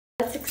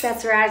Let's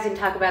accessorize and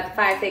talk about the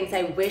 5 things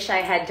I wish I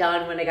had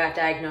done when I got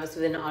diagnosed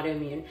with an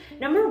autoimmune.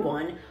 Number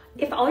 1,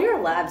 if all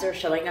your labs are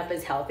showing up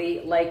as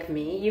healthy, like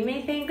me, you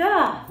may think,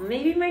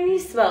 maybe my knee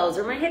swells,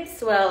 or my hip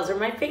swells, or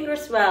my finger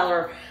swell,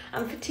 or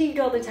I'm fatigued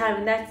all the time,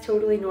 and that's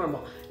totally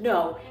normal.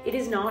 No, it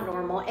is not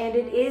normal, and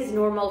it is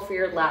normal for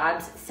your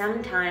labs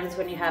sometimes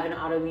when you have an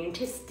autoimmune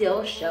to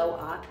still show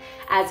up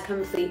as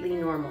completely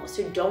normal.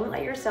 So don't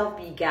let yourself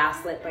be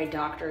gaslit by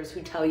doctors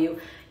who tell you,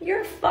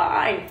 you're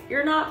fine.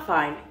 You're not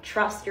fine.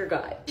 Trust your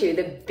gut.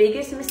 The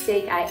biggest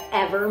mistake I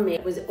ever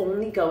made was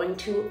only going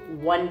to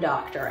one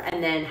doctor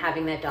and then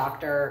having that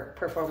doctor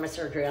perform a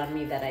surgery on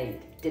me that I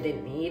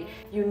didn't need.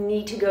 You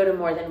need to go to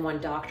more than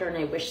one doctor, and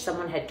I wish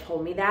someone had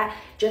told me that,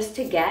 just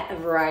to get a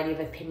variety of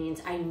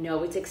opinions. I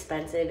know it's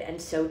expensive and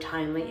so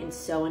timely and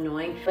so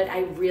annoying, but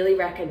I really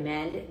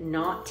recommend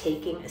not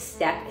taking a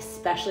step,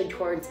 especially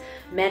towards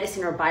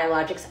medicine or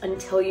biologics,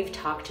 until you've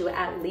talked to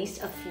at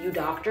least a few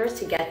doctors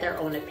to get their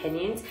own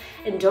opinions.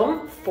 And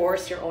don't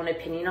force your own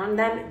opinion on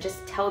them.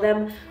 Just tell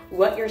them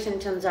what your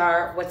symptoms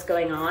are, what's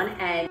going on,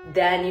 and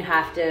then you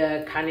have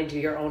to kind of do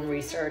your own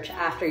research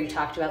after you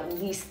talk to at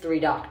least 3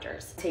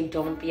 doctors. Say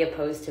don't be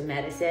opposed to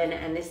medicine,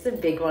 and this is a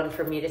big one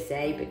for me to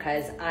say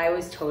because I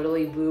was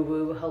totally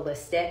woo-woo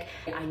holistic.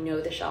 I know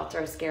the shots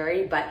are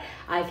scary, but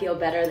I feel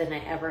better than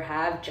I ever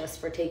have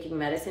just for taking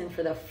medicine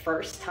for the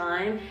first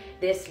time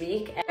this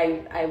week.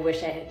 I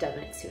wish I had done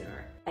it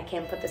sooner. I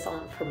can't put this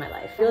on for my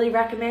life. Really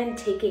recommend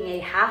taking a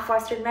half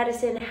Western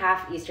medicine,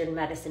 half Eastern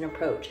medicine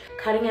approach.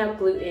 Cutting out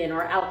gluten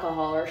or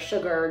alcohol or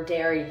sugar or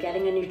dairy,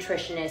 getting a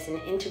nutritionist, an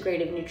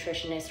integrative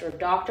nutritionist or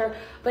doctor,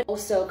 but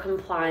also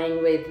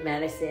complying with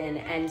medicine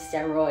and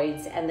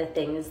steroids and the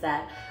things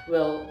that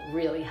will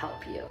really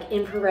help you.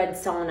 Infrared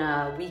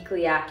sauna,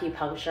 weekly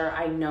acupuncture,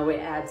 I know it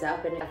adds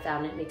up and I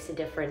found it makes a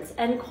difference.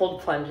 And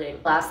cold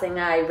plunging. Last thing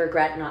I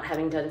regret not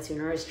having done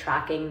sooner is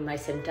tracking my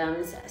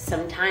symptoms.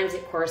 Sometimes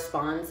it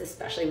corresponds,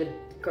 especially with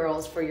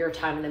girls, for your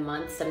time of the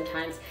month.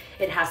 Sometimes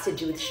it has to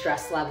do with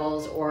stress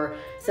levels or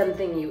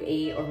something you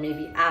ate, or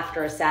maybe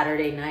after a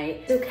Saturday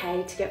night. It's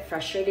okay to get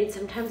frustrated.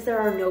 Sometimes there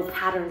are no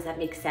patterns that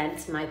make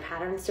sense. My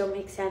patterns don't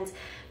make sense.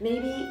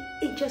 Maybe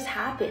it just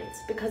happens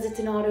because it's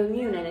an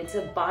autoimmune and it's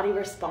a body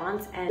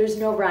response and there's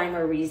no rhyme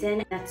or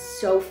reason. That's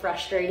so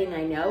frustrating,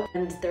 I know.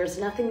 And there's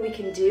nothing we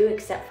can do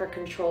except for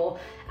control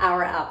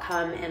our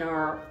outcome and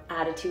our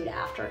attitude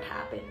after it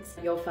happens.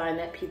 You'll find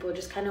that people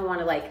just kind of want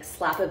to like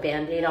slap a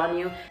band-aid on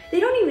you. They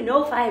don't even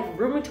know if I have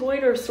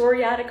rheumatoid or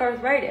psoriatic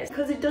arthritis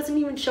because it doesn't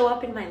even show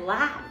up in my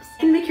labs.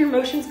 And make your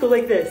emotions go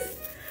like this.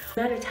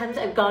 The amount of times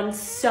I've gone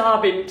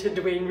sobbing to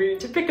Dwayne Reed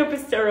to pick up a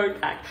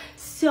steroid pack,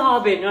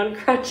 sobbing on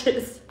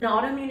crutches. An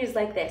autoimmune is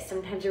like this.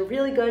 Sometimes you're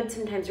really good,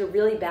 sometimes you're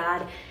really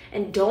bad,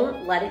 and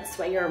don't let it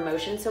sway your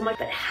emotions so much,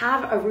 but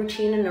have a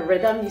routine and a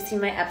rhythm. You see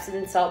my Epsom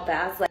and salt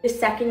baths. Like the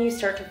second you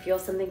start to feel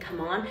something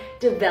come on,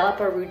 develop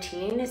a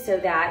routine so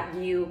that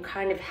you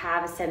kind of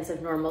have a sense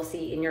of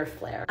normalcy in your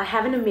flare. I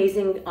have an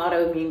amazing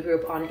autoimmune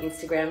group on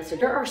Instagram. So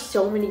there are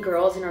so many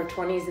girls in our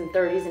 20s and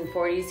 30s and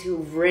 40s who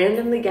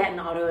randomly get an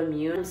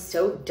autoimmune. I'm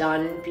so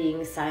done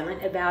being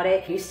silent about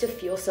it. I used to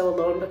feel so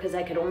alone because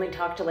I could only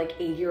talk to like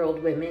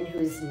 80-year-old women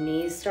whose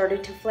knees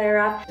started to flare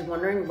up. I was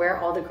wondering where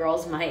all the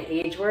girls my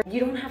age were. You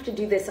don't have to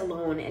do this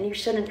alone, and you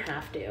shouldn't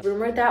have to.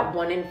 Rumored that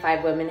 1 in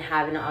 5 women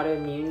have an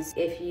autoimmune.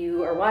 If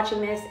you are watching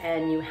this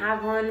and you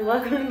have one,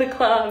 welcome to the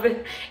club.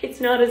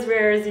 It's not as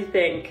rare as you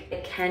think.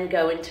 It can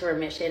go into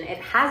remission. It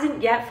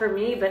hasn't yet for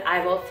me, but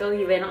I will fill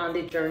you in on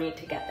the journey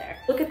to get there.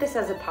 Look at this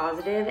as a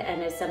positive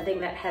and as something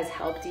that has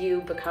helped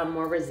you become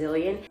more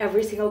resilient.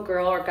 Every single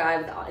girl or guy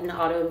with an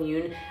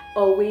autoimmune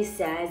always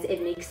says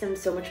it makes them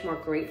so much more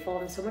grateful.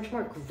 I'm so much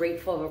more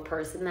grateful of a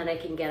person that I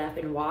can get up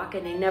and walk,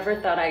 and I never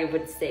thought I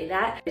would say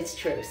that. It's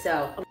true.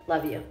 So,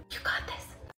 love you. You got this.